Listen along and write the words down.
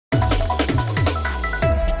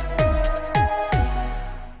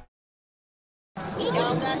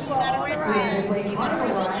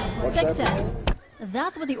Success.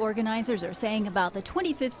 That's what the organizers are saying about the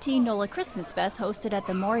 2015 NOLA Christmas Fest hosted at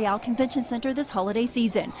the Montreal Convention Center this holiday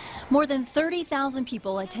season. More than 30,000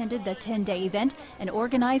 people attended the 10-day event, and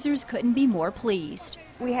organizers couldn't be more pleased.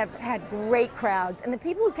 We have had great crowds, and the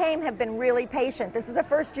people who came have been really patient. This is a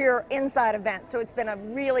first-year inside event, so it's been a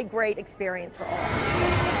really great experience for all.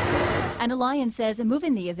 And Alliance says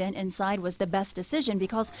moving the event inside was the best decision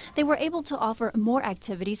because they were able to offer more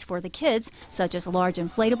activities for the kids, such as large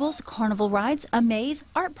inflatables, carnival rides, a maze,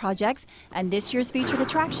 art projects, and this year's featured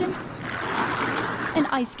attraction, an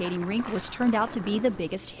ice skating rink, which turned out to be the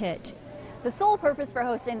biggest hit. The sole purpose for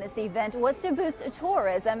hosting this event was to boost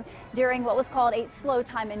tourism during what was called a slow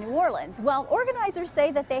time in New Orleans. Well, organizers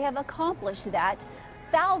say that they have accomplished that.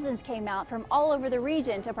 Thousands came out from all over the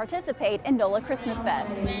region to participate in NOLA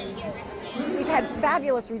ChristmasFest. We've had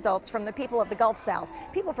fabulous results from the people of the Gulf South.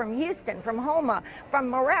 People from Houston, from Houma, from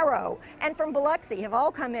Marrero, and from Biloxi have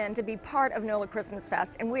all come in to be part of NOLA ChristmasFest,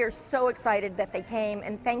 and we are so excited that they came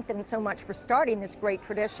and thank them so much for starting this great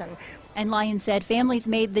tradition. And Lyons said families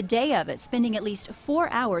made the day of it, spending at least 4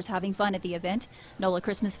 hours having fun at the event. NOLA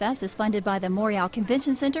ChristmasFest is funded by the Montreal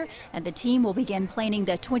Convention Center, and the team will begin planning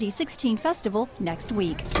the 2016 festival next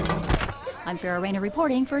week. I'm Farrah Rayner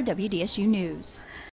reporting for WDSU News.